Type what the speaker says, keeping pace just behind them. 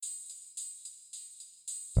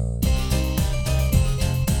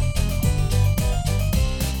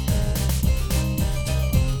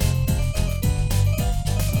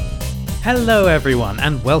Hello everyone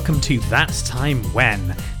and welcome to That Time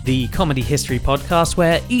When, the comedy history podcast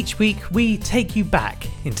where each week we take you back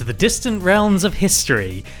into the distant realms of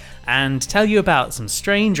history and tell you about some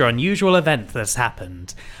strange or unusual event that's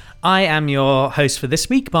happened. I am your host for this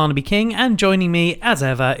week, Barnaby King, and joining me as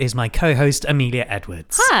ever is my co-host Amelia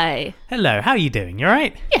Edwards. Hi. Hello, how are you doing? You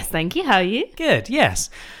alright? Yes, thank you. How are you? Good, yes.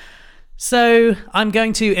 So I'm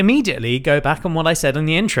going to immediately go back on what I said in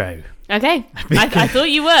the intro. Okay. I thought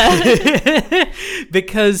you were.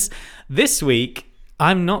 Because this week,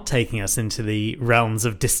 I'm not taking us into the realms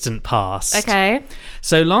of distant past. Okay.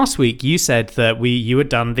 So last week, you said that you had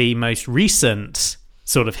done the most recent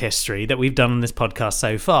sort of history that we've done on this podcast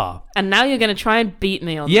so far. And now you're going to try and beat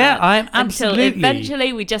me on that. Yeah, I'm absolutely. Until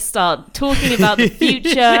eventually we just start talking about the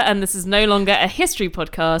future and this is no longer a history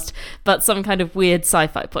podcast, but some kind of weird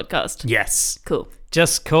sci-fi podcast. Yes. Cool.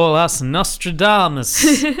 Just call us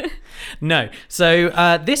Nostradamus. No. So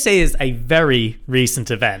this is a very recent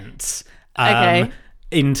event. Okay.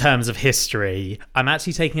 In terms of history, I'm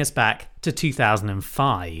actually taking us back to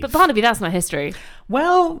 2005. But Barnaby, that's not history.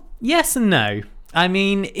 Well, yes and no. I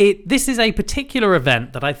mean, this is a particular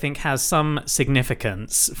event that I think has some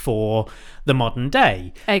significance for the modern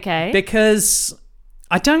day. Okay. Because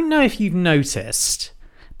I don't know if you've noticed,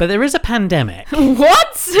 but there is a pandemic.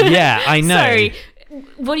 What? Yeah, I know. Sorry.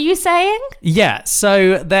 What are you saying? Yeah,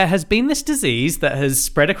 so there has been this disease that has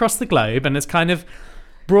spread across the globe and has kind of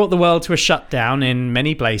brought the world to a shutdown in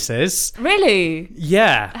many places. Really?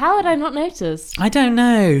 Yeah. How had I not noticed? I don't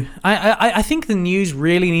know. I think the news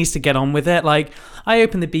really needs to get on with it. Like, I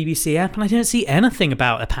open the BBC app and I don't see anything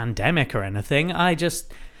about a pandemic or anything. I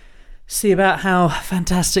just see about how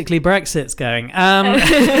fantastically Brexit's going.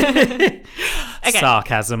 Okay.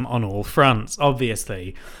 Sarcasm on all fronts,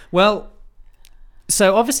 obviously. Well,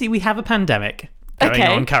 so obviously we have a pandemic going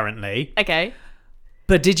on currently. Okay.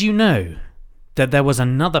 But did you know that there was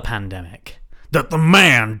another pandemic that the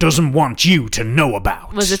man doesn't want you to know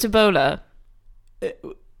about? Was it Ebola?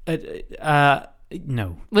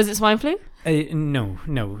 No. Was it swine flu? No.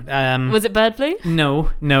 Was it bird flu? No.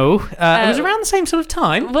 It was around the same sort of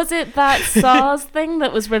time. Was it that SARS thing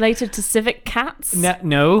that was related to civet cats?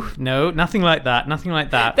 No, nothing like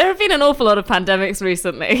that. There have been an awful lot of pandemics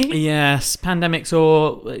recently. Yes, pandemics,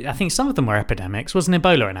 or I think some of them were epidemics. Wasn't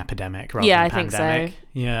Ebola an epidemic rather than pandemic? Think so.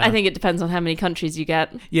 Yeah. I think it depends on how many countries you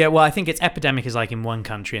get. Yeah, well, I think it's epidemic is like in one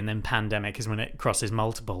country, and then pandemic is when it crosses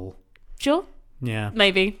multiple. Sure. Yeah.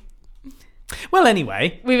 Maybe. Well,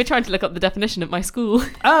 anyway. We were trying to look up the definition at my school.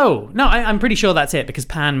 Oh, no, I'm pretty sure that's it, because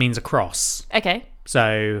pan means across. Okay.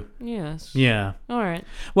 So, yes. Yeah. All right.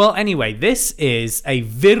 Well, anyway, this is a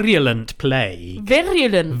virulent plague.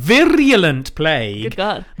 Virulent plague. Good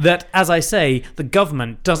God. That, as I say, the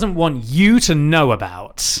government doesn't want you to know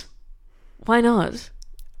about. Why not?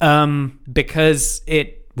 Because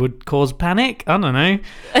it would cause panic. I don't know.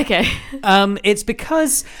 Okay. It's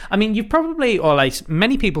because, I mean, you probably, or like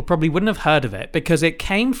many people probably wouldn't have heard of it because it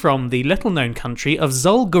came from the little-known country of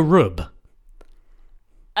Zul'Gurub.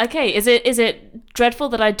 Okay, is it dreadful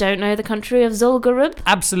that I don't know the country of Zul'Gurub?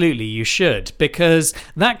 Absolutely, you should, because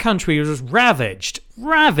that country was ravaged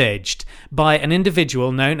by an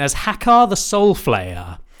individual known as Hakkar the Soul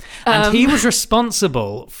Flayer. And he was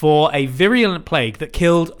responsible for a virulent plague that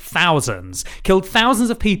killed thousands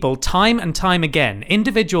of people time and time again.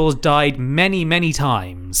 Individuals died many, many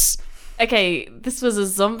times. Okay, this was a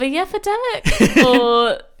zombie epidemic?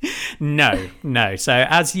 Or... No. So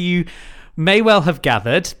as you may well have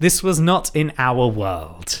gathered, this was not in our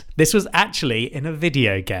world. This was actually in a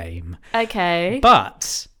video game. Okay.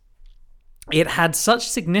 But it had such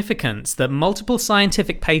significance that multiple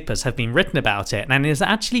scientific papers have been written about it, and it has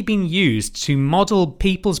actually been used to model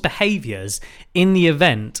people's behaviours in the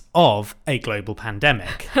event of a global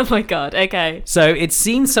pandemic. Oh my God, okay. So it's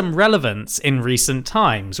seen some relevance in recent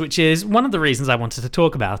times, which is one of the reasons I wanted to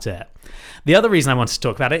talk about it. The other reason I wanted to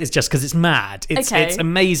talk about it is just because it's mad. It's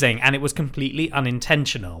amazing, and it was completely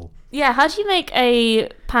unintentional. Yeah, how do you make a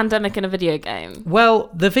pandemic in a video game? Well,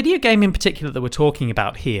 the video game in particular that we're talking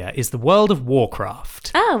about here is the World of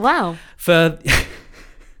Warcraft. Oh, wow. For...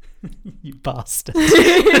 You bastard.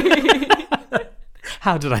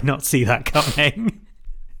 How did I not see that coming?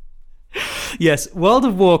 Yes, World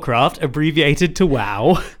of Warcraft, abbreviated to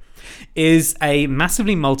WoW, is a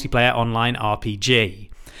massively multiplayer online RPG.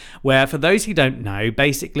 Where, for those who don't know,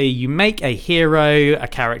 basically you make a hero, a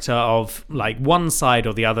character of like one side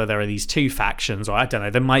or the other. There are these two factions, or I don't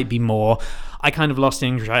know, there might be more. I kind of lost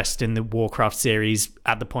interest in the Warcraft series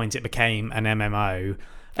at the point it became an MMO.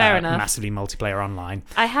 Fair enough. massively multiplayer online.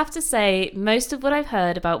 I have to say, most of what I've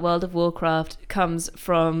heard about World of Warcraft comes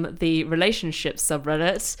from the relationships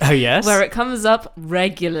subreddit. Oh, yes? Where it comes up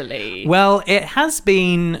regularly. Well, it has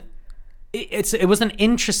been... It was an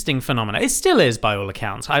interesting phenomenon. It still is, by all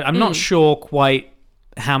accounts. I'm not sure quite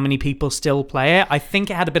how many people still play it. I think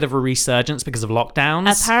it had a bit of a resurgence because of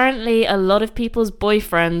lockdowns. Apparently, a lot of people's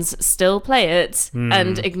boyfriends still play it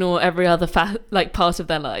and ignore every other part of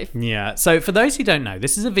their life. Yeah. So for those who don't know,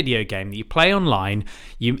 this is a video game that you play online.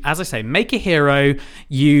 You, as I say, make a hero.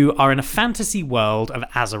 You are in a fantasy world of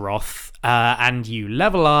Azeroth, and you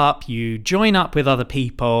level up. You join up with other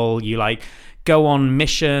people. You go on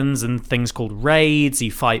missions and things called raids.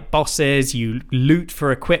 You fight bosses. You loot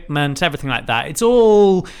for equipment, everything like that. It's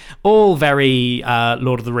all very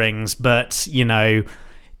Lord of the Rings, but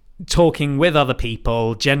talking with other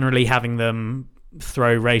people, generally having them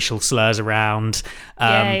throw racial slurs around,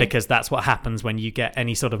 because that's what happens when you get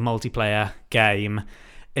any sort of multiplayer game.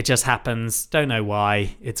 It just happens. Don't know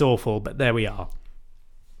why. It's awful, but there we are.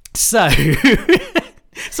 So...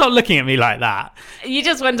 Stop looking at me like that. You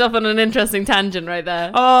just went off on an interesting tangent right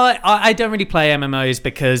there. I don't really play MMOs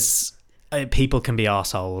because people can be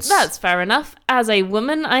arseholes. That's fair enough. As a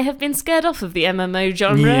woman, I have been scared off of the MMO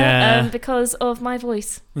genre because of my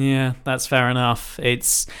voice. Yeah, that's fair enough.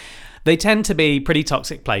 They tend to be pretty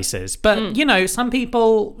toxic places. But, some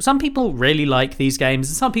people really like these games,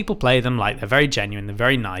 and some people play them like they're very genuine, they're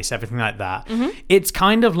very nice, everything like that. Mm-hmm. It's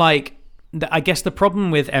kind of like... I guess the problem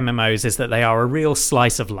with MMOs is that they are a real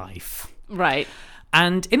slice of life. Right.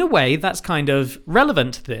 And in a way, that's kind of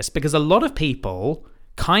relevant to this because a lot of people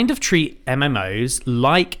kind of treat MMOs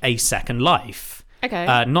like a Second Life. Okay.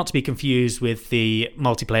 Not to be confused with the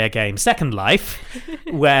multiplayer game Second Life,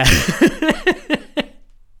 where...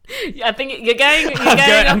 I think you're going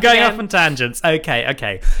I'm going off on tangents.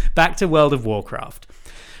 Okay. Back to World of Warcraft.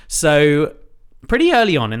 So... pretty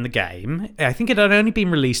early on in the game, I think it had only been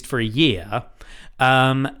released for a year,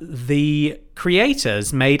 the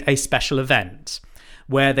creators made a special event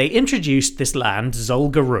where they introduced this land,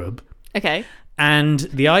 Zul'Gurub. Okay. And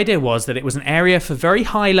the idea was that it was an area for very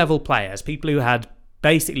high-level players, people who had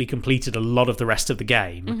basically completed a lot of the rest of the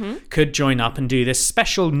game, could join up and do this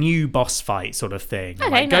special new boss fight sort of thing.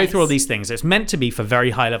 Okay, go through all these things. It's meant to be for very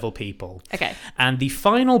high-level people. Okay. And the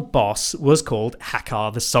final boss was called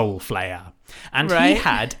Hakkar the Soulflayer. And he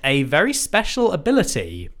had a very special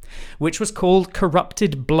ability, which was called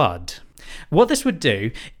Corrupted Blood. What this would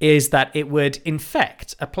do is that it would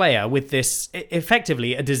infect a player with this,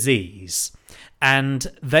 effectively a disease, and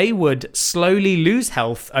they would slowly lose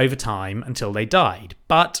health over time until they died.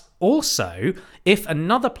 But also, if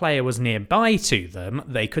another player was nearby to them,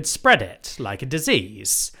 they could spread it like a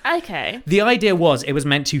disease. Okay. The idea was it was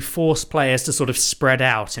meant to force players to sort of spread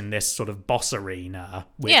out in this sort of boss arena,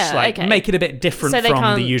 which make it a bit different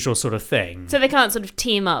from the usual sort of thing. So they can't sort of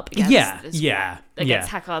team up against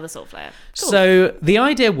Hakkar the Soulflayer. Cool. So the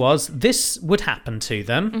idea was this would happen to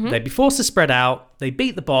them. They'd be forced to spread out, they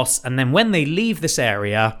beat the boss, and then when they leave this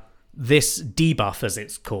area, this debuff, as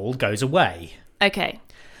it's called, goes away. Okay.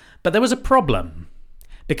 But there was a problem,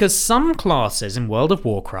 because some classes in World of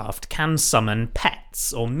Warcraft can summon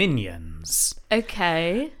pets or minions.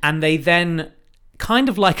 Okay. And they then, kind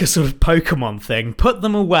of like a sort of Pokemon thing, put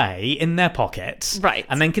them away in their pocket. Right.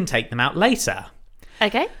 And then can take them out later.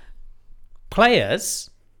 Okay.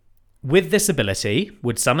 Players with this ability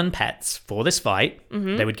would summon pets for this fight.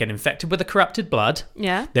 They would get infected with the corrupted blood.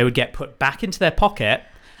 Yeah. They would get put back into their pocket.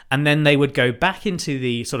 And then they would go back into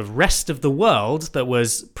the sort of rest of the world that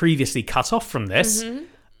was previously cut off from this,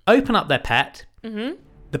 open up their pet. The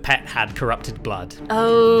pet had corrupted blood.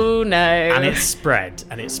 Oh, no. And it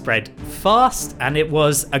spread fast, and it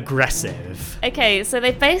was aggressive. Okay, so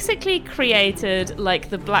they basically created, like,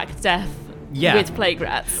 the Black Death with plague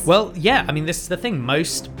rats. Well, yeah, I mean, this is the thing.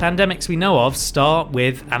 Most pandemics we know of start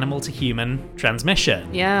with animal-to-human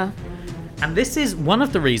transmission. Yeah. And this is one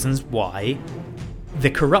of the reasons why... the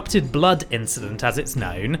corrupted blood incident, as it's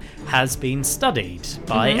known, has been studied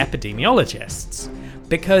by epidemiologists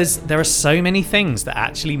because there are so many things that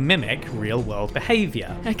actually mimic real-world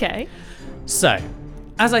behaviour. Okay. So,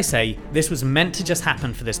 as I say, this was meant to just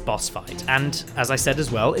happen for this boss fight, and as I said as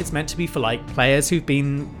well, it's meant to be for like players who've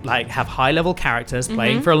been have high-level characters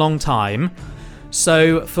playing for a long time.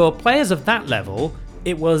 So, for players of that level,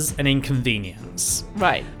 it was an inconvenience.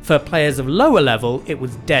 Right. For players of lower level, it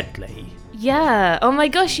was deadly. Yeah. Oh my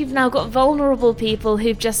gosh, you've now got vulnerable people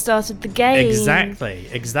who've just started the game.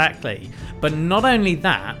 Exactly. But not only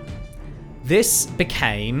that, this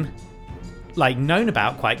became like known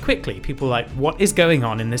about quite quickly. People were like, what is going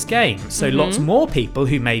on in this game? So lots more people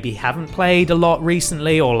who maybe haven't played a lot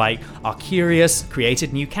recently or like are curious,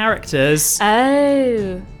 created new characters,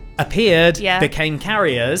 appeared, became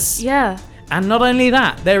carriers. Yeah. And not only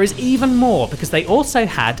that, there is even more because they also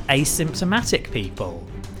had asymptomatic people.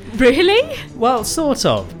 Really? Well, sort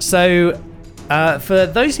of. So, for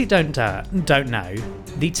those who don't know,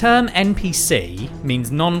 the term NPC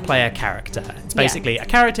means non-player character. It's basically a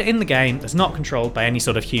character in the game that's not controlled by any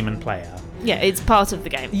sort of human player. Yeah, it's part of the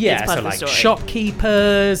game. Yeah, it's part so of the like story.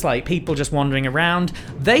 shopkeepers, like people just wandering around,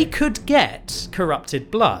 they could get corrupted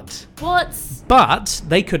blood. What? But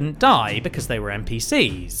they couldn't die because they were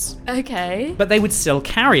NPCs. Okay. But they would still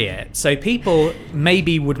carry it. So people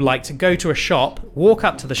maybe would like to go to a shop, walk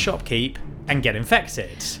up to the shopkeep, and get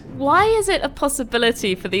infected. Why is it a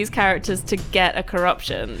possibility for these characters to get a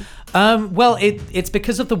corruption? Well, it's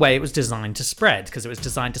because of the way it was designed to spread, because it was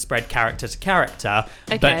designed to spread character to character,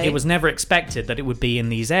 but it was never expected that it would be in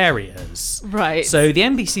these areas. Right. So the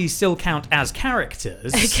NPCs still count as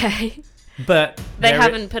characters. Okay. But they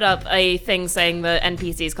haven't put up a thing saying that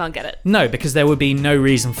NPCs can't get it. No, because there would be no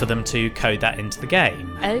reason for them to code that into the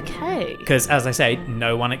game. Okay. Because, as I say,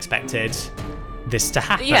 no one expected this to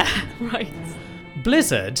happen. Yeah, right.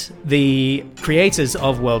 Blizzard, the creators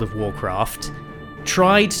of World of Warcraft,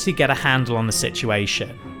 tried to get a handle on the situation.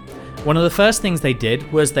 One of the first things they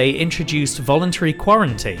did was they introduced voluntary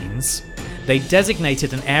quarantines. They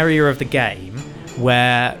designated an area of the game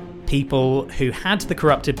where people who had the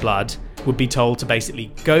corrupted blood would be told to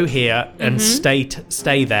basically go here and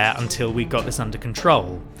stay there until we got this under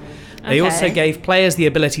control. They also gave players the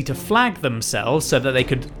ability to flag themselves so that they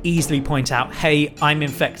could easily point out, hey, I'm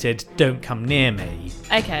infected, don't come near me.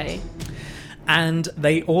 Okay. And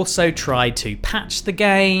they also tried to patch the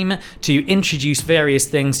game, to introduce various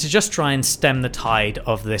things to just try and stem the tide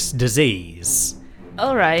of this disease.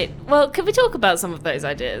 All right. Well, could we talk about some of those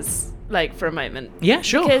ideas, like, for a moment? Yeah,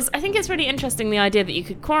 sure. Because I think it's really interesting, the idea that you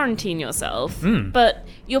could quarantine yourself, but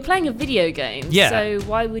you're playing a video game, so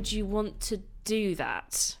why would you want to do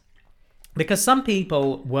that? Because some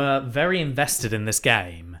people were very invested in this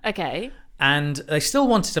game. Okay. And they still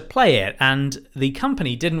wanted to play it, and the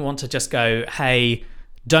company didn't want to just go, hey,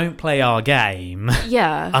 don't play our game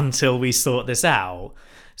until we sort this out.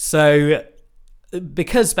 So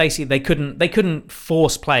because basically they couldn't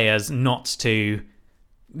force players not to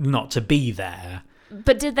be there.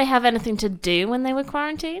 But did they have anything to do when they were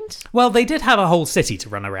quarantined? Well, they did have a whole city to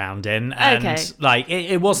run around in, and like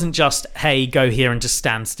it wasn't just, hey, go here and just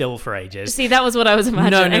stand still for ages. See, that was what I was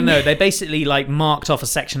imagining. No. They basically like marked off a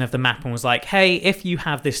section of the map and was like, hey, if you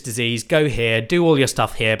have this disease, go here, do all your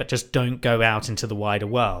stuff here, but just don't go out into the wider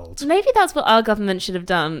world. Maybe that's what our government should have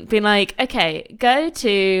done. Been like, okay, go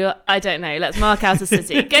to, I don't know, let's mark out a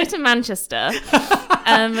city. Go to Manchester.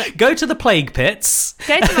 Go to the plague pits.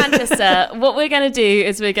 Go to Manchester. What we're going to do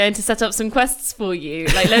is we're going to set up some quests for you,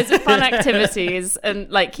 like loads of fun activities, and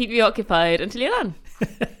like keep you occupied until you're done.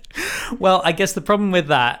 Well, I guess the problem with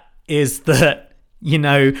that is that, you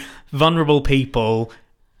know, vulnerable people,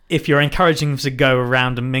 if you're encouraging them to go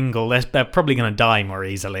around and mingle, they're probably going to die more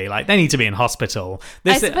easily. Like, they need to be in hospital.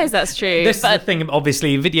 I suppose that's true. This is the thing,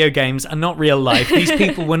 obviously, video games are not real life. These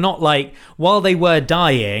people were not like, while they were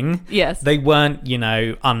dying, they weren't, you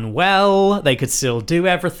know, unwell. They could still do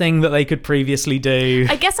everything that they could previously do.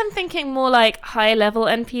 I guess I'm thinking more like high-level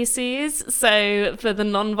NPCs. So for the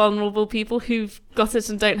non-vulnerable people who've got it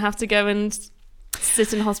and don't have to go and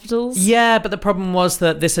sit in hospitals. Yeah, but the problem was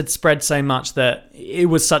that this had spread so much that it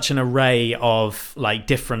was such an array of like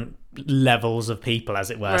different levels of people,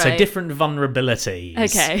 as it were. So different vulnerabilities.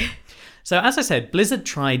 Okay. So as I said, Blizzard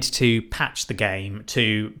tried to patch the game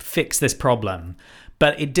to fix this problem,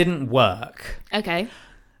 but it didn't work. Okay.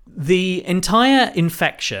 The entire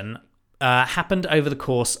infection happened over the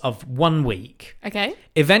course of 1 week. Okay.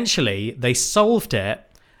 Eventually, they solved it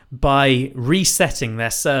by resetting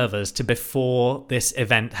their servers to before this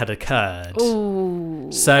event had occurred. Ooh.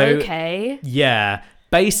 So, okay. Yeah,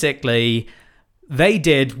 basically, they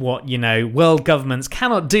did what, you know, world governments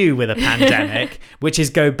cannot do with a pandemic, which is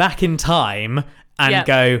go back in time and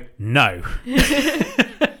go, no.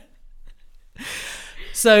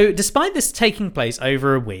 So, despite this taking place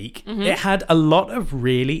over a week, it had a lot of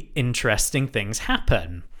really interesting things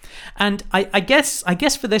happen. And I guess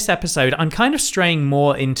for this episode, I'm kind of straying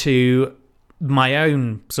more into my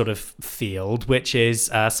own sort of field, which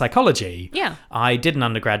is psychology. Yeah. I did an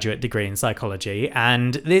undergraduate degree in psychology,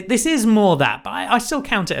 and this is more that, but I still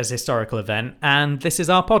count it as a historical event, and this is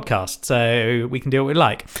our podcast, so we can do what we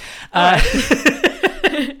like.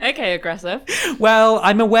 Okay, aggressive. Well,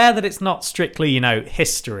 I'm aware that it's not strictly, you know,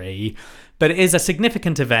 history, But it is a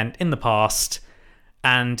significant event in the past,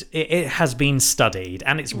 and it has been studied,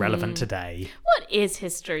 and it's relevant today. What is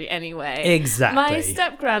history anyway? Exactly. My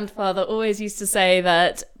step-grandfather always used to say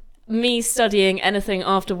that me studying anything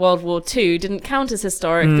after World War II didn't count as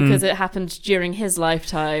historic because it happened during his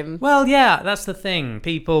lifetime. Well, yeah, that's the thing.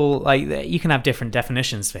 People, like, you can have different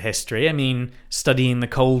definitions for history. I mean, studying the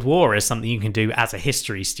Cold War is something you can do as a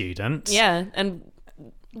history student. Yeah, and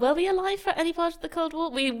were we alive for any part of the Cold War?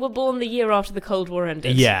 We were born the year after the Cold War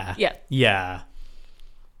ended. Yeah. Yeah.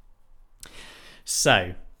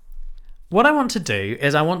 So, what I want to do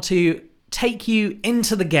is I want to take you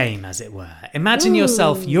into the game, as it were. Imagine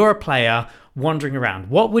yourself, you're a player wandering around.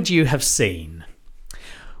 What would you have seen?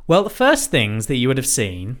 Well, the first things that you would have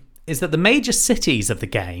seen is that the major cities of the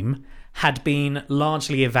game had been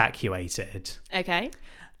largely evacuated. Okay.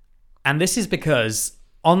 And this is because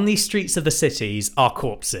on the streets of the cities are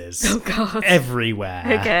corpses. Oh, God.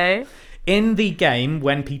 Everywhere. Okay. In the game,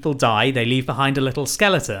 when people die, they leave behind a little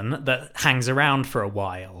skeleton that hangs around for a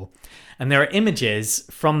while. And there are images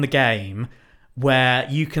from the game where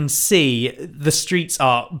you can see the streets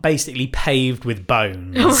are basically paved with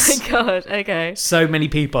bones. Oh my God, okay. So many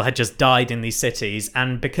people had just died in these cities,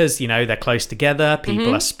 and because, they're close together,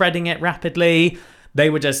 people are spreading it rapidly,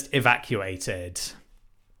 they were just evacuated.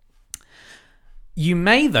 You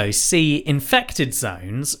may, though, see infected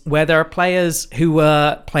zones where there are players who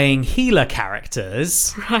were playing healer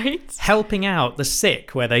characters, right, helping out the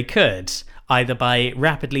sick where they could, either by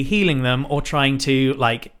rapidly healing them or trying to,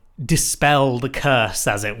 dispel the curse,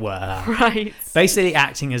 as it were. Right. Basically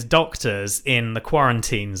acting as doctors in the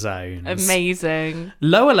quarantine zones. Amazing.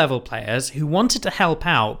 Lower level players who wanted to help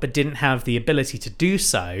out but didn't have the ability to do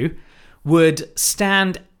so would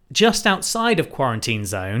stand just outside of quarantine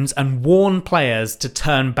zones and warn players to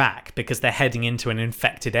turn back because they're heading into an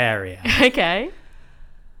infected area. Okay.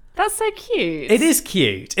 That's so cute. It is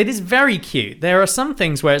cute. It is very cute. There are some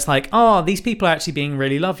things where it's like, oh, these people are actually being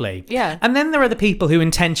really lovely. Yeah. And then there are the people who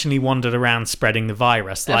intentionally wandered around spreading the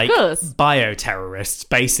virus, like bioterrorists,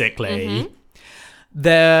 basically.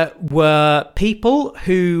 There were people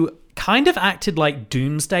who kind of acted like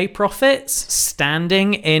doomsday prophets,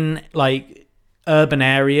 standing in, urban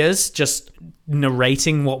areas, just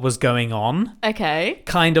narrating what was going on. Okay.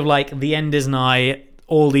 Kind of like the end is nigh,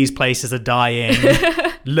 all these places are dying,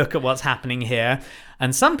 look at what's happening here.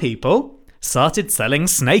 And some people started selling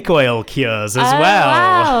snake oil cures as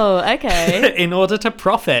well. Wow, okay. In order to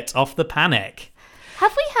profit off the panic.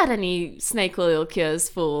 Have we had any snake oil cures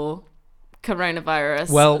for coronavirus?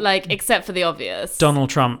 Well, except for the obvious. Donald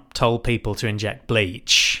Trump told people to inject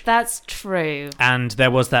bleach. That's true. And there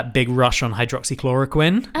was that big rush on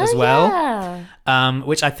hydroxychloroquine as well. Yeah.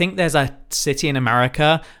 Which I think there's a city in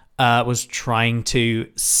America was trying to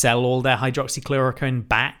sell all their hydroxychloroquine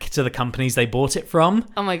back to the companies they bought it from.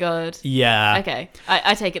 Oh my God. Yeah. Okay.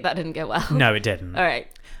 I take it that didn't go well. No, it didn't. All right.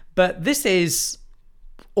 But this is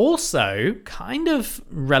also kind of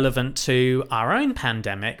relevant to our own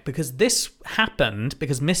pandemic because this happened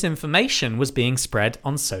because misinformation was being spread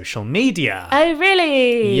on social media. Oh,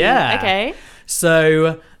 really? Yeah. Okay.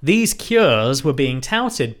 So these cures were being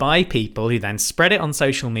touted by people who then spread it on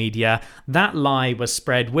social media. That lie was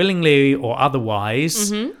spread willingly or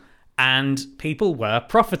otherwise, and people were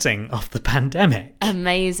profiting off the pandemic.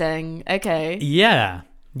 Amazing. Okay. Yeah.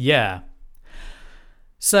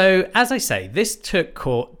 So, as I say, this took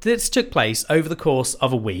place over the course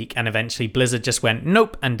of a week, and eventually Blizzard just went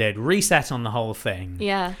nope and did reset on the whole thing.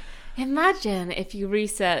 Yeah. Imagine if you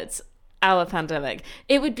reset our pandemic.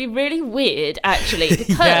 It would be really weird, actually,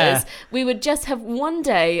 because we would just have one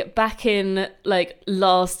day back in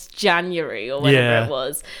last January or whenever it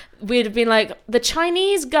was. We'd have been like, the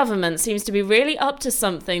Chinese government seems to be really up to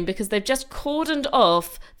something because they've just cordoned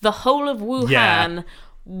off the whole of Wuhan. Yeah.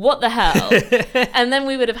 What the hell? And then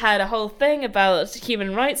we would have had a whole thing about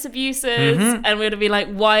human rights abuses, and we'd have been like,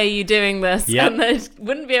 why are you doing this? Yep. And they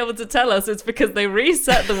wouldn't be able to tell us it's because they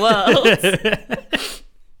reset the world.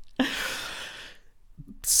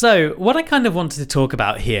 So what I kind of wanted to talk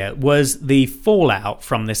about here was the fallout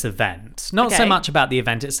from this event. Not so much about the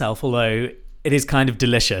event itself, although it is kind of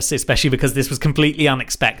delicious, especially because this was completely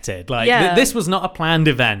unexpected. This was not a planned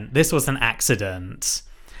event. This was an accident.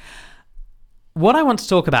 What I want to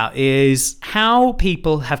talk about is how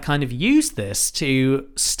people have kind of used this to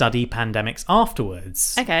study pandemics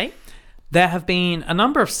afterwards. Okay. There have been a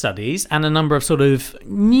number of studies and a number of sort of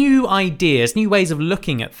new ideas, new ways of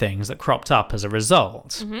looking at things that cropped up as a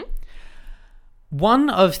result. One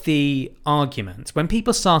of the arguments, when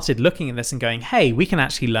people started looking at this and going, hey, we can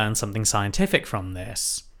actually learn something scientific from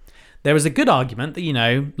this, there was a good argument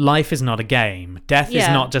that, life is not a game. Death is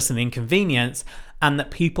Yeah. not just an inconvenience, and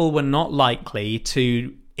that people were not likely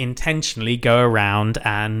to intentionally go around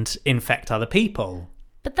and infect other people.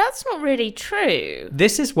 But that's not really true.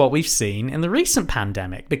 This is what we've seen in the recent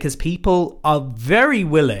pandemic, because people are very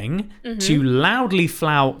willing to loudly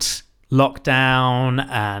flout lockdown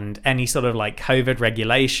and any sort of like COVID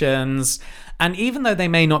regulations. And even though they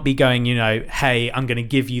may not be going, hey, I'm going to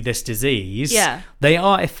give you this disease, Yeah. they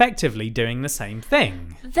are effectively doing the same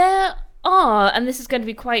thing. There are, and this is going to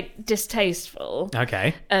be quite distasteful,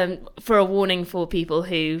 Okay. for a warning for people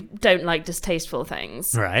who don't like distasteful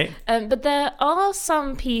things. Right. But there are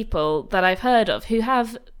some people that I've heard of who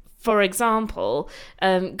have, for example,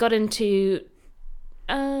 got into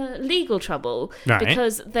legal trouble Right.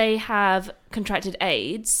 because they have contracted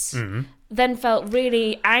AIDS, then felt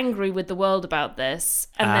really angry with the world about this,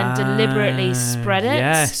 and then deliberately spread it.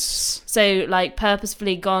 Yes. So, like,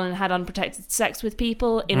 purposefully gone and had unprotected sex with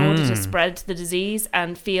people in order to spread the disease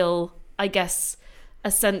and feel, I guess,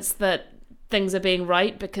 a sense that things are being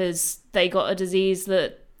right because they got a disease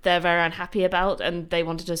that they're very unhappy about and they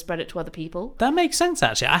wanted to spread it to other people. That makes sense,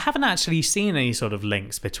 actually. I haven't actually seen any sort of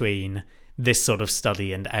links between this sort of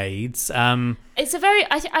study and AIDS. It's a very...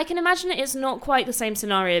 I can imagine it's not quite the same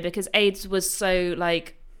scenario because AIDS was so,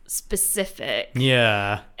 like, specific.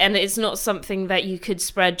 Yeah. And it's not something that you could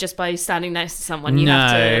spread just by standing next to someone. You No.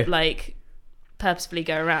 have to, like, purposefully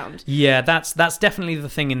go around. Yeah, that's definitely the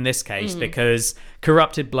thing in this case, because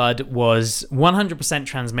corrupted blood was 100%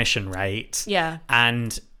 transmission rate. Yeah.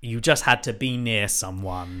 And you just had to be near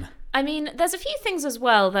someone. I mean, there's a few things as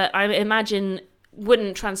well that I imagine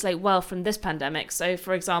wouldn't translate well from this pandemic. So,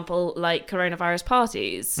 for example, like coronavirus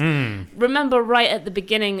parties. Remember right at the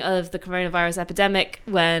beginning of the coronavirus epidemic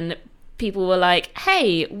when people were like,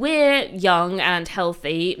 hey, we're young and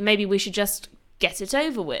healthy, maybe we should just get it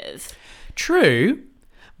over with. True,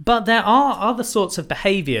 but there are other sorts of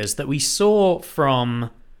behaviours that we saw from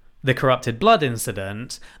the corrupted blood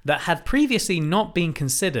incident that had previously not been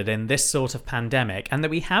considered in this sort of pandemic, and that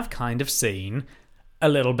we have kind of seen a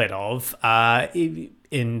little bit of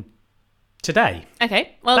in today.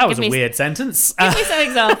 Okay, well, That was a weird sentence. Give me some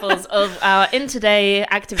examples of our in-today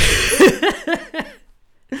activities.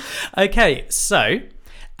 Okay, so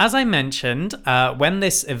as I mentioned, when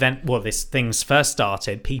this things first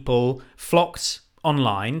started, people flocked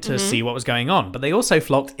online to see what was going on, but they also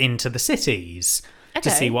flocked into the cities to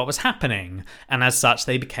see what was happening, and as such,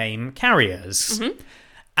 they became carriers.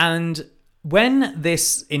 And when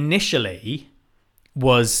this initially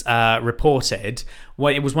was reported,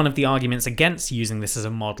 well, it was one of the arguments against using this as a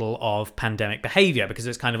model of pandemic behavior, because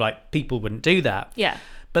it's kind of like people wouldn't do that. Yeah,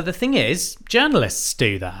 But the thing is, journalists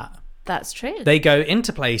do that. that's true. They go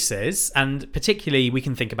into places, and particularly we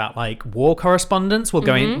can think about like war correspondents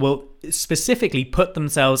will specifically put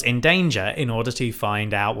themselves in danger in order to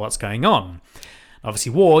find out what's going on.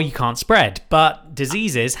 Obviously, war you can't spread, but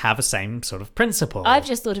diseases have the same sort of principle. I've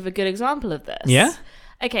just thought of a good example of this. Yeah?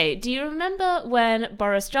 Okay, do you remember when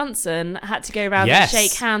Boris Johnson had to go around Yes. and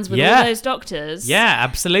shake hands with Yeah. all those doctors? Yeah,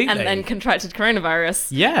 absolutely. And then contracted coronavirus.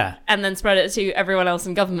 Yeah. And then spread it to everyone else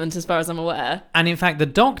in government, as far as I'm aware. And in fact, the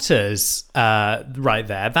doctors right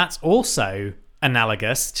there, that's also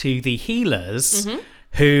analogous to the healers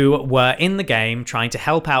who were in the game trying to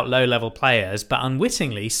help out low-level players, but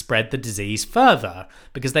unwittingly spread the disease further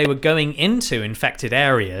because they were going into infected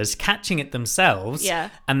areas, catching it themselves, Yeah.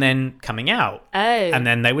 and then coming out. Oh. And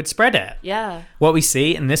then they would spread it. Yeah. What we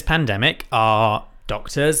see in this pandemic are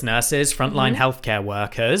doctors, nurses, frontline healthcare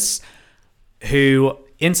workers who,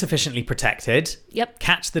 insufficiently protected, Yep.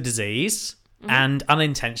 catch the disease and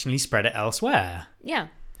unintentionally spread it elsewhere. Yeah.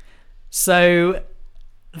 So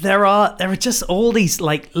there are just all these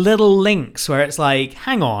like little links where it's like,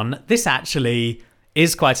 hang on, this actually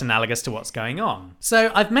is quite analogous to what's going on. So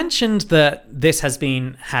I've mentioned that this has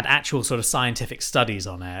had actual sort of scientific studies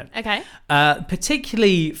on it. Okay.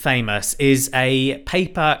 Particularly famous is a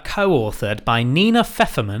paper co-authored by Nina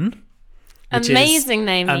Pfefferman. which Amazing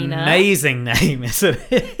name, Nina. Amazing name, isn't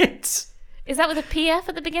it? Is that with a PF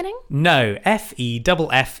at the beginning? No, Fefferman.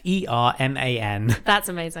 That's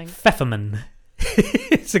amazing. Pfefferman.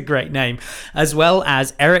 It's a great name. As well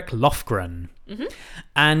as Eric Lofgren.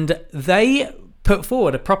 And they put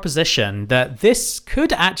forward a proposition that this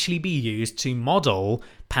could actually be used to model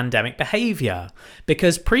pandemic behavior,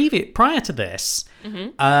 because prior to this,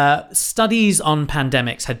 studies on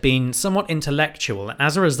pandemics had been somewhat intellectual, and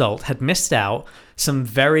as a result had missed out some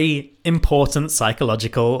very important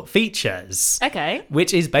psychological features. Okay.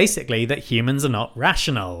 Which is basically that humans are not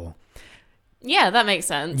rational. Yeah, that makes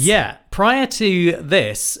sense. Yeah. Prior to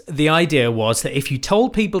this, the idea was that if you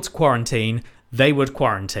told people to quarantine, they would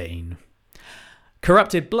quarantine.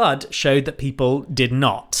 Corrupted Blood showed that people did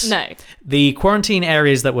not. No. The quarantine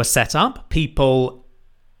areas that were set up, people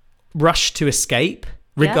rushed to escape,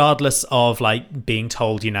 regardless of like being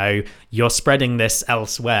told, you're spreading this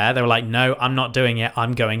elsewhere. They were like, no, I'm not doing it.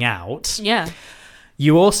 I'm going out. Yeah.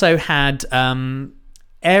 You also had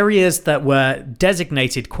areas that were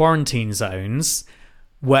designated quarantine zones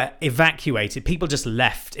were evacuated. People just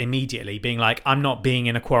left immediately, being like, I'm not being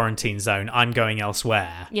in a quarantine zone. I'm going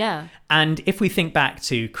elsewhere. Yeah. And if we think back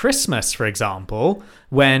to Christmas, for example,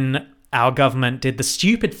 when our government did the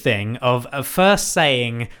stupid thing of first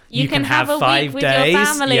saying you can have a 5 week days, with your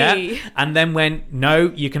family. and then went,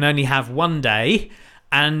 no, you can only have 1 day.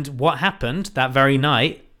 And what happened that very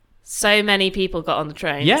night? So many people got on the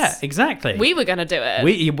trains. Yeah, exactly. We were going to do it.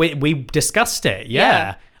 We discussed it.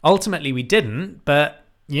 Yeah. Ultimately, we didn't, but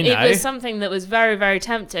it was something that was very, very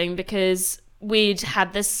tempting because we'd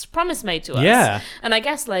had this promise made to us. Yeah. And I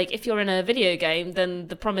guess, like, if you're in a video game, then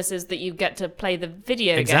the promise is that you get to play the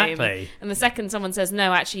video Exactly. game. And the second someone says,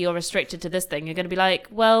 no, actually, you're restricted to this thing, you're going to be like,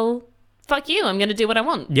 well, fuck you. I'm going to do what I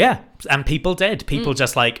want. Yeah. And people did. People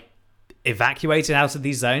just, like, evacuated out of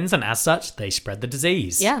these zones, and as such, they spread the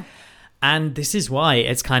disease. Yeah. And this is why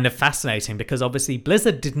it's kind of fascinating, because obviously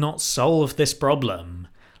Blizzard did not solve this problem.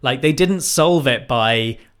 Like, they didn't solve it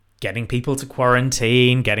by getting people to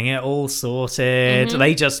quarantine, getting it all sorted.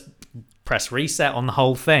 They just press reset on the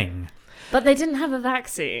whole thing. But they didn't have a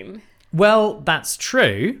vaccine. Well, that's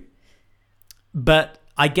true. But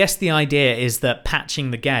I guess the idea is that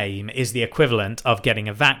patching the game is the equivalent of getting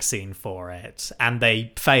a vaccine for it. And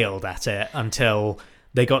they failed at it until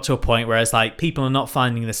they got to a point where it's like, people are not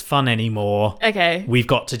finding this fun anymore. Okay. We've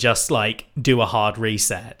got to just like do a hard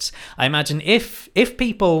reset. I imagine if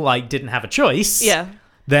people like didn't have a choice,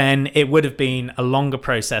 then it would have been a longer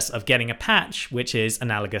process of getting a patch, which is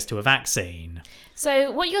analogous to a vaccine.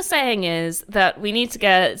 So what you're saying is that we need to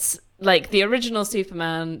get like the original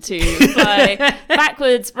Superman to fly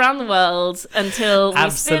backwards around the world until we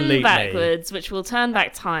spin backwards, which will turn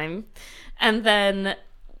back time, and then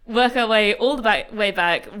work our way all the way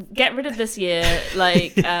back, get rid of this year,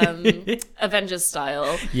 like Avengers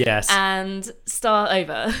style. Yes. And start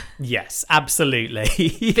over. Yes, absolutely.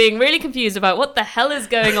 Being really confused about what the hell is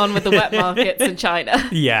going on with the wet markets in China.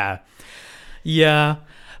 Yeah.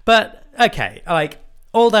 But, okay, like,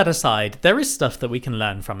 all that aside, there is stuff that we can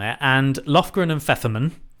learn from it, and Lofgren and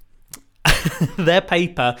Pfefferman, their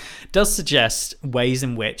paper does suggest ways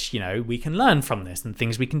in which, we can learn from this and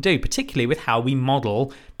things we can do, particularly with how we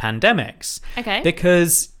model pandemics. Okay.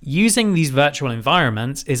 Because using these virtual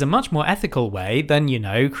environments is a much more ethical way than,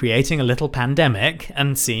 creating a little pandemic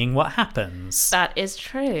and seeing what happens. That is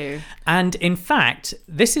true. And in fact,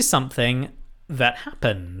 this is something that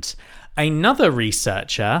happened. Another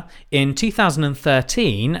researcher in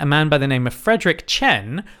 2013, a man by the name of Frederick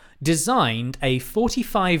Chen, designed a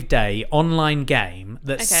 45-day online game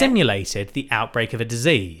that simulated the outbreak of a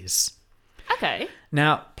disease. Okay.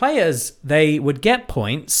 Now, players, they would get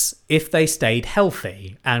points if they stayed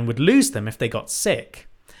healthy and would lose them if they got sick.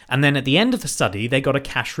 And then at the end of the study, they got a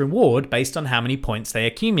cash reward based on how many points they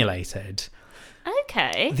accumulated.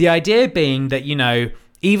 Okay. The idea being that,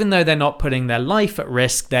 even though they're not putting their life at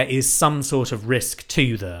risk, there is some sort of risk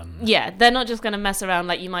to them. Yeah, they're not just going to mess around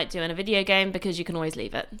like you might do in a video game because you can always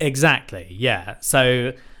leave it. Exactly, yeah.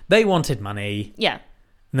 So they wanted money. Yeah.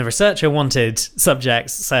 And the researcher wanted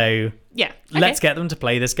subjects, so let's get them to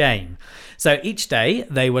play this game. So each day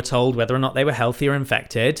they were told whether or not they were healthy or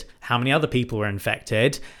infected, how many other people were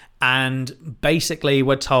infected, and basically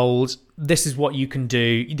were told, this is what you can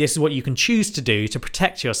do, this is what you can choose to do to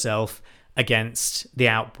protect yourself against the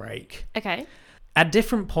outbreak. Okay. At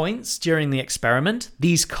different points during the experiment,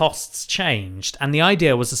 these costs changed, and the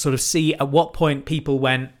idea was to sort of see at what point people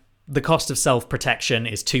went, the cost of self-protection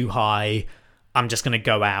is too high, I'm just going to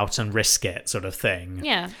go out and risk it, sort of thing.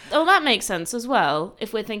 Yeah. Oh, that makes sense as well,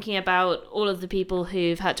 if we're thinking about all of the people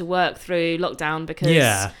who've had to work through lockdown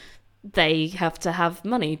because they have to have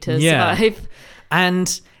money to survive.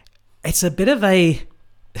 And it's a bit of a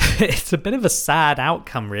sad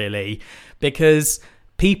outcome, really, because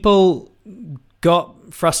people got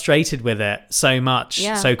frustrated with it so much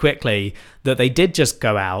so quickly that they did just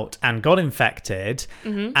go out and got infected.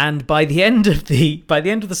 And by the end of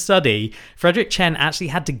the study, Frederick Chen actually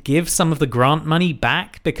had to give some of the grant money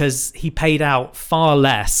back because he paid out far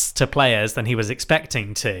less to players than he was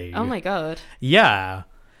expecting to. Oh my god. Yeah.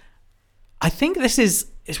 I think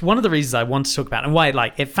it's one of the reasons I want to talk about and why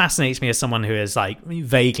it fascinates me as someone who is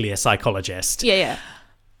vaguely a psychologist. Yeah.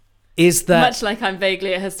 is that... Much like I'm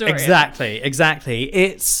vaguely a historian. Exactly.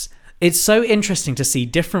 It's so interesting to see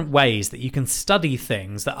different ways that you can study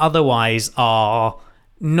things that otherwise are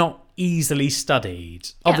not easily studied.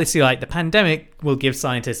 Yeah. Obviously, like, the pandemic will give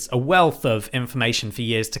scientists a wealth of information for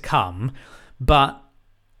years to come, but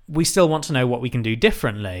we still want to know what we can do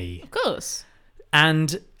differently. Of course.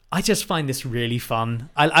 And I just find this really fun.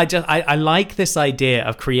 I like this idea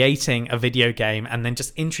of creating a video game and then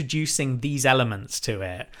just introducing these elements to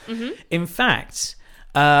it. Mm-hmm. In fact,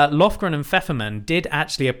 Lofgren and Pfefferman did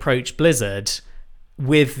actually approach Blizzard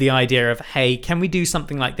with the idea of, hey, can we do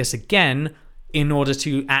something like this again in order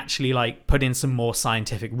to actually like put in some more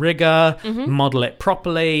scientific rigor, model it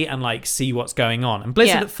properly, and like see what's going on. And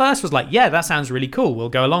Blizzard at first was like, yeah, that sounds really cool. We'll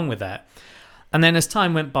go along with it. And then as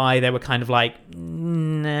time went by, they were kind of like,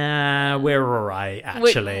 nah, we're all right,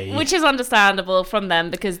 actually. Which is understandable from them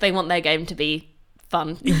because they want their game to be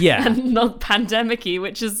fun. Yeah. And not pandemic-y,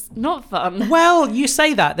 which is not fun. Well, you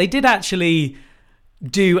say that. They did actually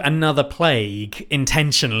do another Plague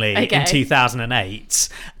intentionally in 2008,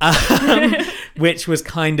 which was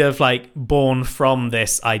kind of like born from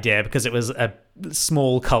this idea because it was a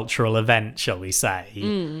small cultural event, shall we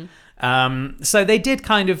say. So they did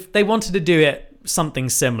they wanted to do it something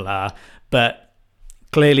similar, but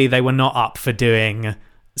clearly they were not up for doing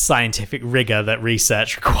scientific rigor that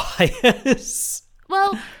research requires.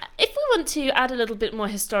 Well, if we want to add a little bit more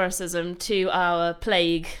historicism to our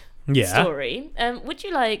Plague story, would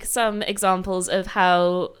you like some examples of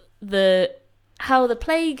how the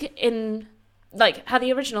plague in, like, how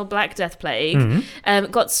the original Black Death plague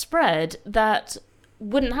got spread that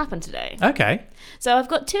wouldn't happen today? Okay. So I've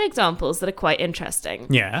got two examples that are quite interesting.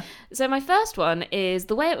 Yeah. So my first one is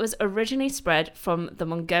the way it was originally spread from the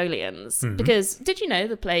Mongolians. Because did you know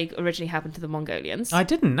the plague originally happened to the Mongolians? I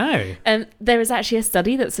didn't know. There is actually a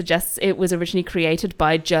study that suggests it was originally created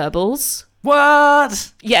by gerbils.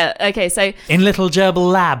 What? Yeah, okay, so... In little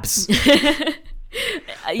gerbil labs.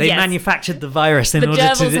 They manufactured the virus in order to... The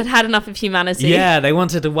gerbils had had enough of humanity. Yeah, they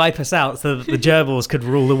wanted to wipe us out so that the gerbils could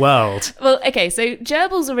rule the world. Well, okay, so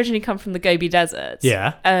gerbils originally come from the Gobi Desert.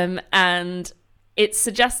 Yeah. And it's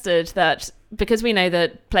suggested that because we know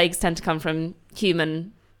that plagues tend to come from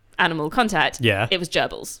human-animal contact, it was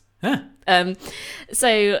gerbils. Huh.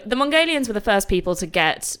 So the Mongolians were the first people to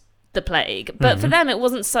get the plague, but for them it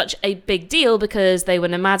wasn't such a big deal because they were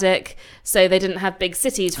nomadic, so they didn't have big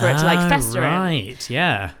cities for it to like fester in. Right,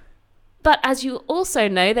 yeah. But as you also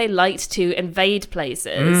know, they liked to invade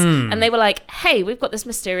places, and they were like, hey, we've got this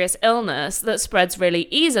mysterious illness that spreads really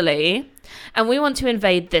easily, and we want to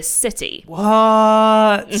invade this city.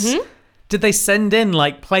 What? Did they send in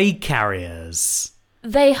like plague carriers?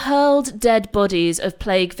 They hurled dead bodies of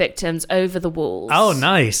plague victims over the walls. Oh,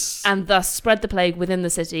 nice. And thus spread the plague within the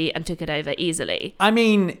city and took it over easily. I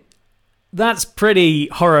mean, that's pretty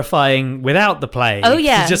horrifying without the plague. Oh,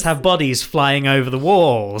 yeah. To just have bodies flying over the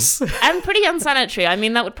walls. And pretty unsanitary. I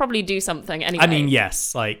mean, that would probably do something anyway. I mean,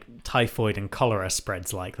 yes, like typhoid and cholera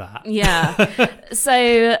spreads like that. Yeah.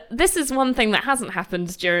 So this is one thing that hasn't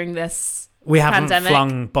happened during this We haven't pandemic.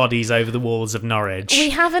 Flung bodies over the walls of Norwich. We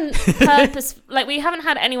haven't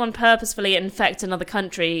had anyone purposefully infect another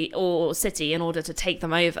country or city in order to take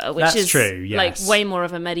them over, which is true, yes. like way more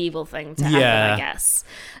of a medieval thing to happen, I guess.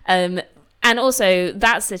 And also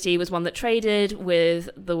that city was one that traded with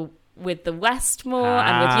the West more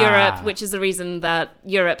and with Europe, which is the reason that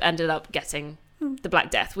Europe ended up getting the Black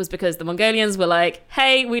Death, was because the Mongolians were like,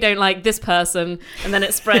 hey, we don't like this person, and then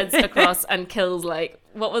it spreads across and kills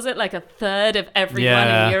what was it, like a third of everyone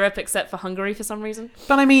in Europe except for Hungary for some reason.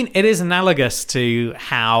 But I mean, it is analogous to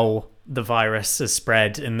how the virus has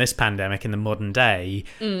spread in this pandemic in the modern day.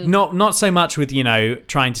 Not so much with,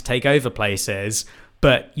 trying to take over places,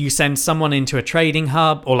 but you send someone into a trading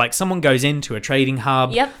hub, or like someone goes into a trading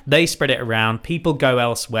hub, they spread it around, people go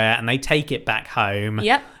elsewhere and they take it back home.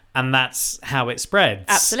 And that's how it spreads.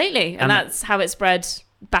 Absolutely. And that's how it spread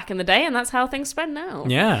back in the day, and that's how things spread now.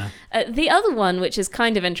 Yeah. The other one, which is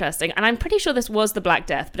kind of interesting, and I'm pretty sure this was the Black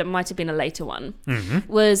Death, but it might have been a later one,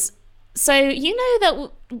 was... So you know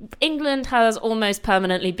that England has almost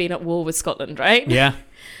permanently been at war with Scotland, right? Yeah.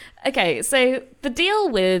 Okay, so the deal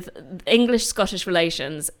with English-Scottish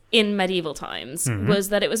relations in medieval times was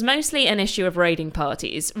that it was mostly an issue of raiding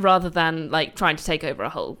parties rather than like trying to take over a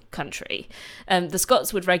whole country. The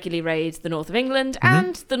Scots would regularly raid the north of England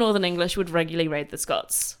and the Northern English would regularly raid the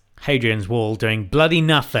Scots. Hadrian's Wall doing bloody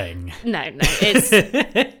nothing. No,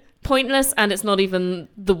 it's pointless, and it's not even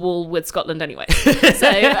the wall with Scotland anyway.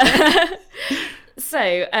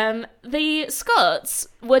 So the Scots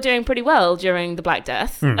were doing pretty well during the Black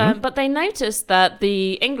Death, but they noticed that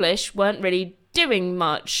the English weren't really doing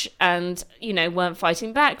much and, weren't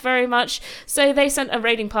fighting back very much. So they sent a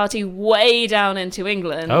raiding party way down into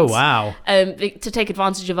England. Oh, wow. To take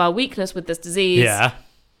advantage of our weakness with this disease. Yeah.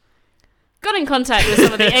 Got in contact with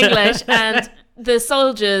some of the English, and the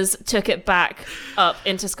soldiers took it back up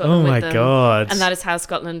into Scotland with them. Oh my God. And that is how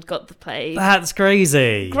Scotland got the plague. That's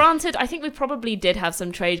crazy. Granted, I think we probably did have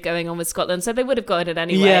some trade going on with Scotland, so they would have got it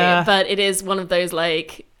anyway. Yeah. But it is one of those,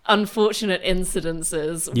 unfortunate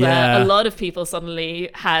incidences where a lot of people suddenly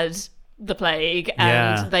had the plague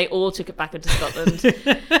and they all took it back into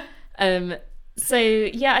Scotland. So,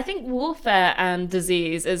 yeah, I think warfare and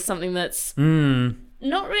disease is something that's...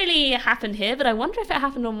 not really happened here, but I wonder if it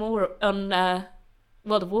happened on World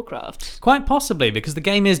of Warcraft. Quite possibly, because the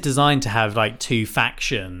game is designed to have two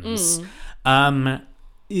factions.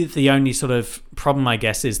 The only sort of problem, I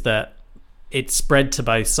guess, is that it spread to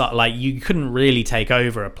both sides. You couldn't really take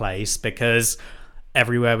over a place because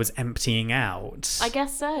everywhere was emptying out. I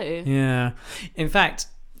guess so. Yeah. In fact,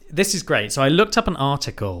 this is great. So I looked up an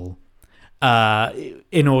article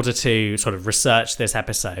in order to sort of research this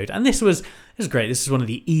episode, and this was great. This is one of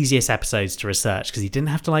the easiest episodes to research because you didn't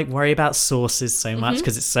have to worry about sources so much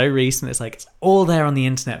because it's so recent. It's all there on the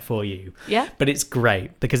internet for you. Yeah. But it's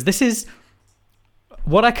great because this is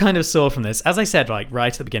what I kind of saw from this. As I said,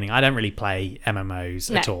 right at the beginning, I don't really play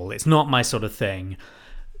MMOs at all. It's not my sort of thing.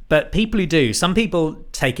 But people who do, some people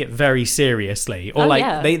take it very seriously, or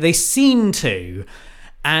they seem to,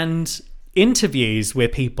 and interviews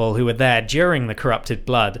with people who were there during the Corrupted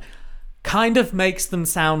Blood kind of makes them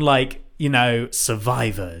sound like,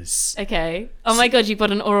 survivors. Okay. Oh my God, you've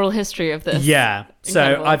got an oral history of this. Yeah. Incredible.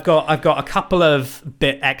 So I've got a couple of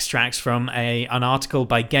bit extracts from an article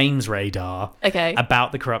by Games Radar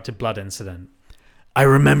about the Corrupted Blood incident. I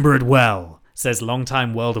remember it well, says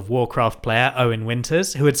longtime World of Warcraft player Owen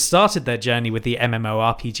Winters, who had started their journey with the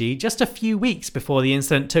MMORPG just a few weeks before the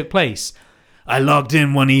incident took place. I logged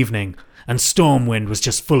in one evening, and Stormwind was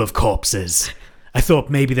just full of corpses. I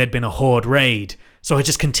thought maybe there'd been a horde raid, so I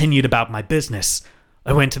just continued about my business.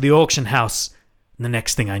 I went to the auction house, and the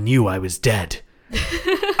next thing I knew, I was dead.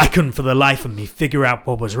 I couldn't for the life of me figure out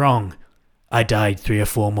what was wrong. I died 3 or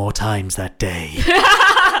 4 more times that day.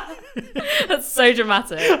 That's so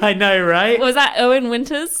dramatic. I know, right? Was that Owen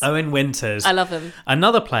Winters? Owen Winters. I love him.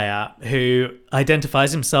 Another player who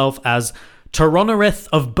identifies himself as Toronorith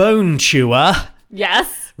of Bone Chewer.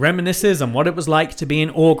 Yes. Reminisces on what it was like to be in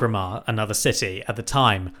Orgrimmar, another city, at the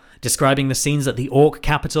time, describing the scenes at the Orc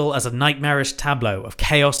capital as a nightmarish tableau of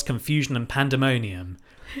chaos, confusion, and pandemonium.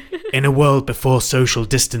 In a world before social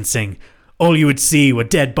distancing, all you would see were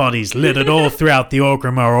dead bodies littered all throughout the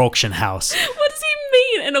Orgrimmar auction house. What does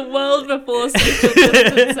he mean, in a world before social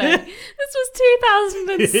distancing? This was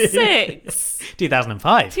 2006.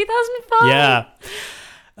 2005. 2005? Yeah.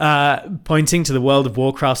 Pointing to the World of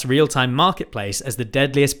Warcraft's real-time marketplace as the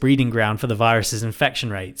deadliest breeding ground for the virus's infection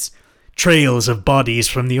rates. Trails of bodies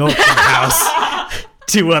from the auction house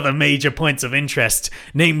to other major points of interest,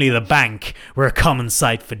 namely the bank, were a common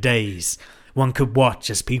sight for days. One could watch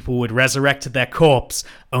as people would resurrect their corpse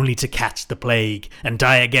only to catch the plague and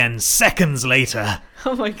die again seconds later.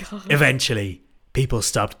 Oh my God. Eventually, people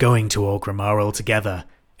stopped going to Orgrimmar altogether.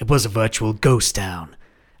 It was a virtual ghost town.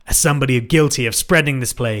 As somebody guilty of spreading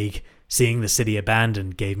this plague, seeing the city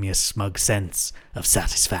abandoned gave me a smug sense of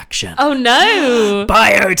satisfaction. Oh no!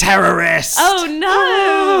 Bioterrorists! Oh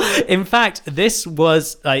no! In fact, this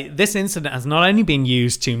incident has not only been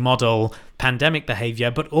used to model pandemic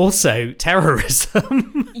behavior, but also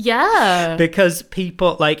terrorism. Yeah. Because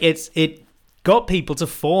people, it got people to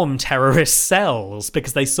form terrorist cells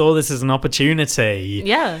because they saw this as an opportunity.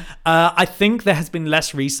 Yeah. I think there has been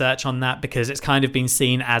less research on that because it's kind of been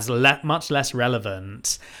seen as much less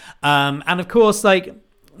relevant. And of course,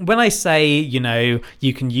 when I say,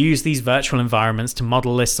 you can use these virtual environments to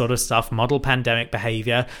model this sort of stuff, model pandemic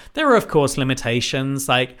behavior, there are, of course, limitations.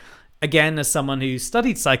 Again, as someone who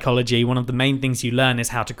studied psychology, one of the main things you learn is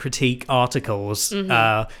how to critique articles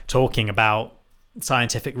talking about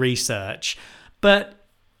scientific research. But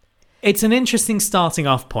it's an interesting starting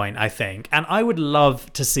off point, I think, and I would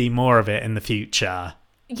love to see more of it in the future.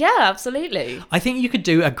 Yeah, absolutely. I think you could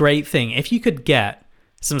do a great thing if you could get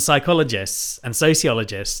some psychologists and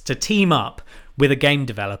sociologists to team up with a game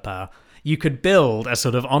developer. You could build a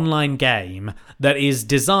sort of online game that is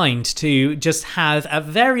designed to just have, at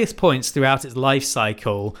various points throughout its life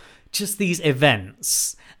cycle, just these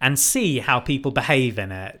events and see how people behave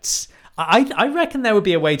in it. I reckon there would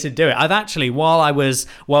be a way to do it. I've actually, while I was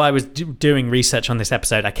doing research on this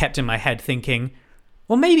episode, I kept in my head thinking,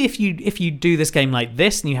 well, maybe if you do this game like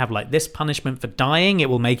this and you have this punishment for dying, it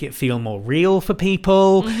will make it feel more real for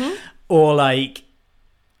people. Mm-hmm. or like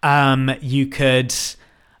you could,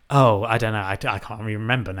 I don't know, I can't really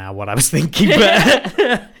remember now what I was thinking,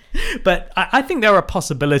 but but I think there are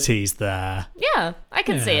possibilities there. Yeah, I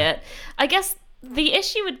can see it. I guess the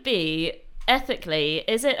issue would be, ethically,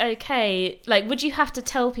 is it okay, like, would you have to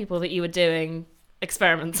tell people that you were doing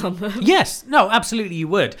experiments on them? Yes, no, absolutely you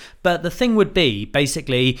would. But the thing would be,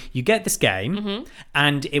 basically, you get this game,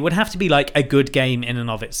 and it would have to be like a good game in and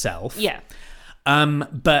of itself. Yeah.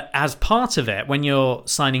 But as part of it, when you're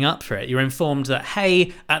signing up for it, you're informed that,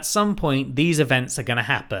 hey, at some point, these events are going to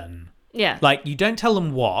happen. Yeah. Like, you don't tell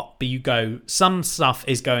them what, but you go, some stuff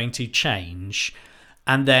is going to change.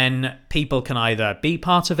 And then people can either be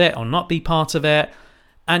part of it or not be part of it.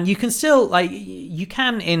 And you can still, like, you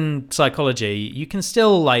can, in psychology, you can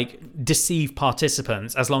still, like, deceive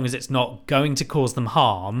participants as long as it's not going to cause them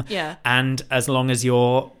harm. Yeah. And as long as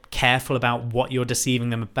you're careful about what you're deceiving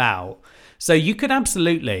them about. So you could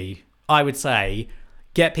absolutely, I would say,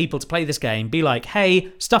 get people to play this game, be like,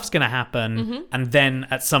 hey, stuff's going to happen, and then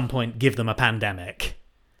at some point give them a pandemic.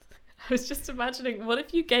 I was just imagining, what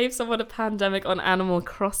if you gave someone a pandemic on Animal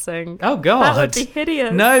Crossing? Oh, God. That would be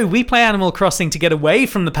hideous. No, we play Animal Crossing to get away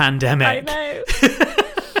from the pandemic. I know.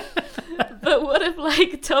 But what if,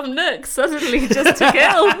 like, Tom Nook suddenly just took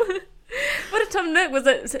ill? What if Tom Nook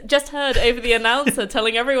was just heard over the announcer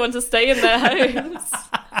telling everyone to stay in their homes?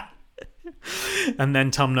 And then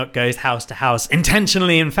Tom Nook goes house to house,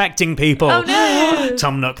 intentionally infecting people. Oh, no!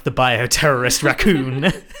 Tom Nook, the bioterrorist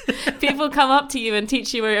raccoon. People come up to you and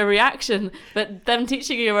teach you a reaction, but them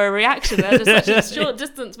teaching you a reaction at such a short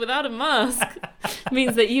distance without a mask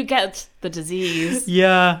means that you get the disease.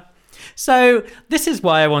 Yeah. So this is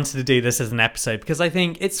why I wanted to do this as an episode, because I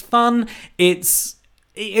think it's fun.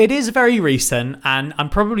 It is very recent, and I'm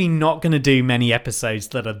probably not going to do many episodes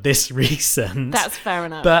that are this recent. That's fair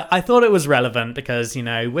enough. But I thought it was relevant because, you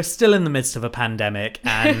know, we're still in the midst of a pandemic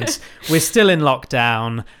and we're still in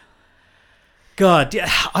lockdown. God,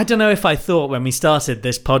 I don't know if I thought when we started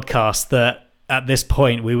this podcast that at this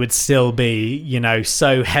point we would still be, you know,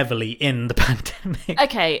 so heavily in the pandemic.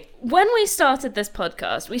 Okay, when we started this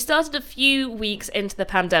podcast, we started a few weeks into the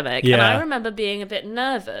pandemic, and I remember being a bit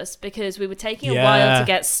nervous because we were taking a while to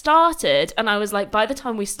get started, and I was like, by the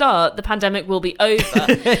time we start, the pandemic will be over.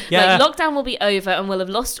 Like, lockdown will be over, and we'll have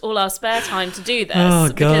lost all our spare time to do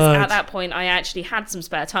this, because at that point I actually had some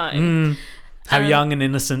spare time. How young and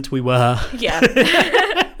innocent we were. Yeah.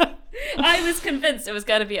 I was convinced it was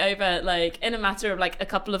going to be over, like, in a matter of, like, a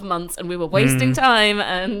couple of months, and we were wasting time,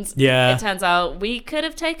 and it turns out we could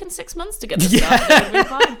have taken 6 months to get this started. It would be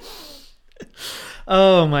fine.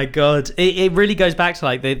 Oh my God. It really goes back to,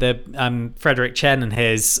 like, the Frederick Chen and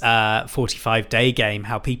his 45-day game,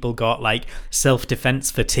 how people got, like,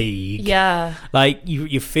 self-defense fatigue. Yeah. Like,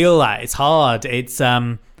 you feel that. It's hard. It's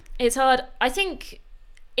hard. I think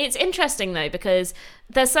it's interesting, though, because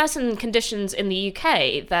there's certain conditions in the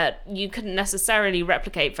UK that you couldn't necessarily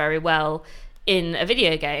replicate very well in a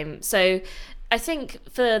video game. So I think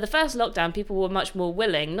for the first lockdown, people were much more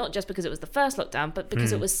willing, not just because it was the first lockdown, but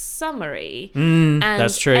because it was summery. And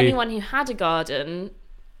that's true. Anyone who had a garden,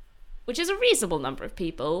 which is a reasonable number of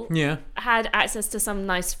people, had access to some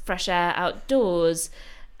nice fresh air outdoors,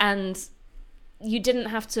 and you didn't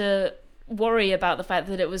have to worry about the fact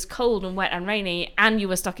that it was cold and wet and rainy and you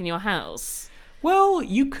were stuck in your house. Well,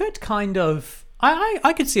 you could kind of...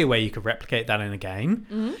 I could see a way you could replicate that in a game.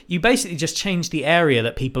 You basically just change the area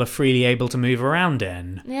that people are freely able to move around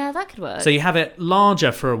in. Yeah, that could work. So you have it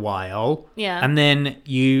larger for a while, and then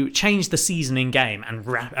you change the season in game and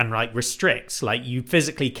like restricts. Like, you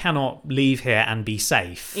physically cannot leave here and be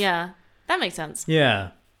safe. Yeah, that makes sense.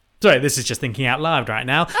 Yeah. Sorry, this is just thinking out loud right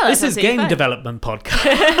now. This is Game Development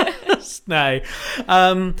Podcast. No.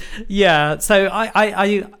 Yeah, so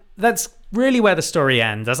I that's really where the story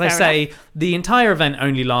ends. As I say, the entire event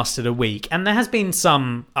only lasted a week, and there has been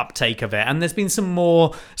some uptake of it, and there's been some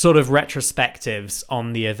more sort of retrospectives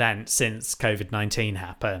on the event since COVID-19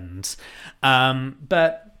 happened.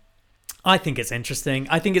 But I think it's interesting.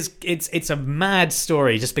 I think it's a mad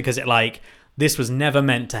story just because this was never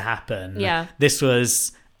meant to happen. Yeah. This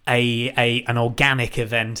was an organic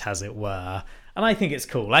event, as it were. And I think it's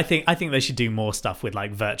cool. I think they should do more stuff with,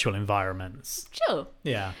 like, virtual environments. Sure.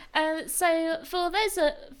 Yeah. So for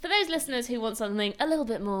those listeners who want something a little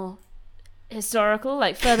bit more historical,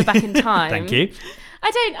 like further back in time. Thank you.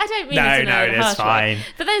 I don't mean it in a it's harsh fine. way.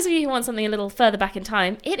 For those of you who want something a little further back in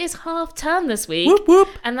time, it is half term this week. Whoop whoop.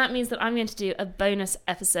 And that means that I'm going to do a bonus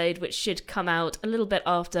episode which should come out a little bit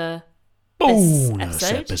after Bonus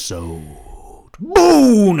episode.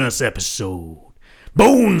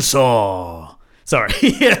 Bonesaw. Sorry.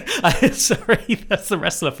 Sorry, that's the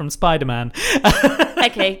wrestler from Spider-Man.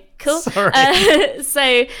 Okay, cool. Sorry.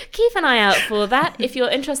 So keep an eye out for that. If you're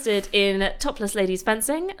interested in topless ladies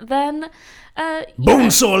fencing, then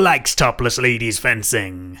Bonesaw likes topless ladies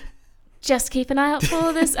fencing. Just keep an eye out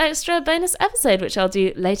for this extra bonus episode, which I'll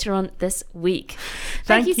do later on this week.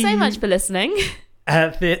 Thank you so much for listening.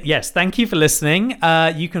 Yes, thank you for listening.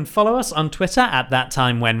 You can follow us on Twitter at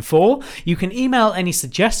ThatTimeWhen4. You can email any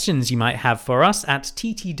suggestions you might have for us at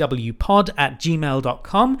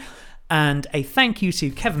ttwpod@gmail.com. And a thank you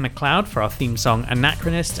to Kevin MacLeod for our theme song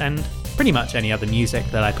Anachronist and pretty much any other music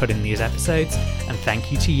that I put in these episodes. And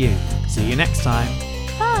thank you to you. See you next time.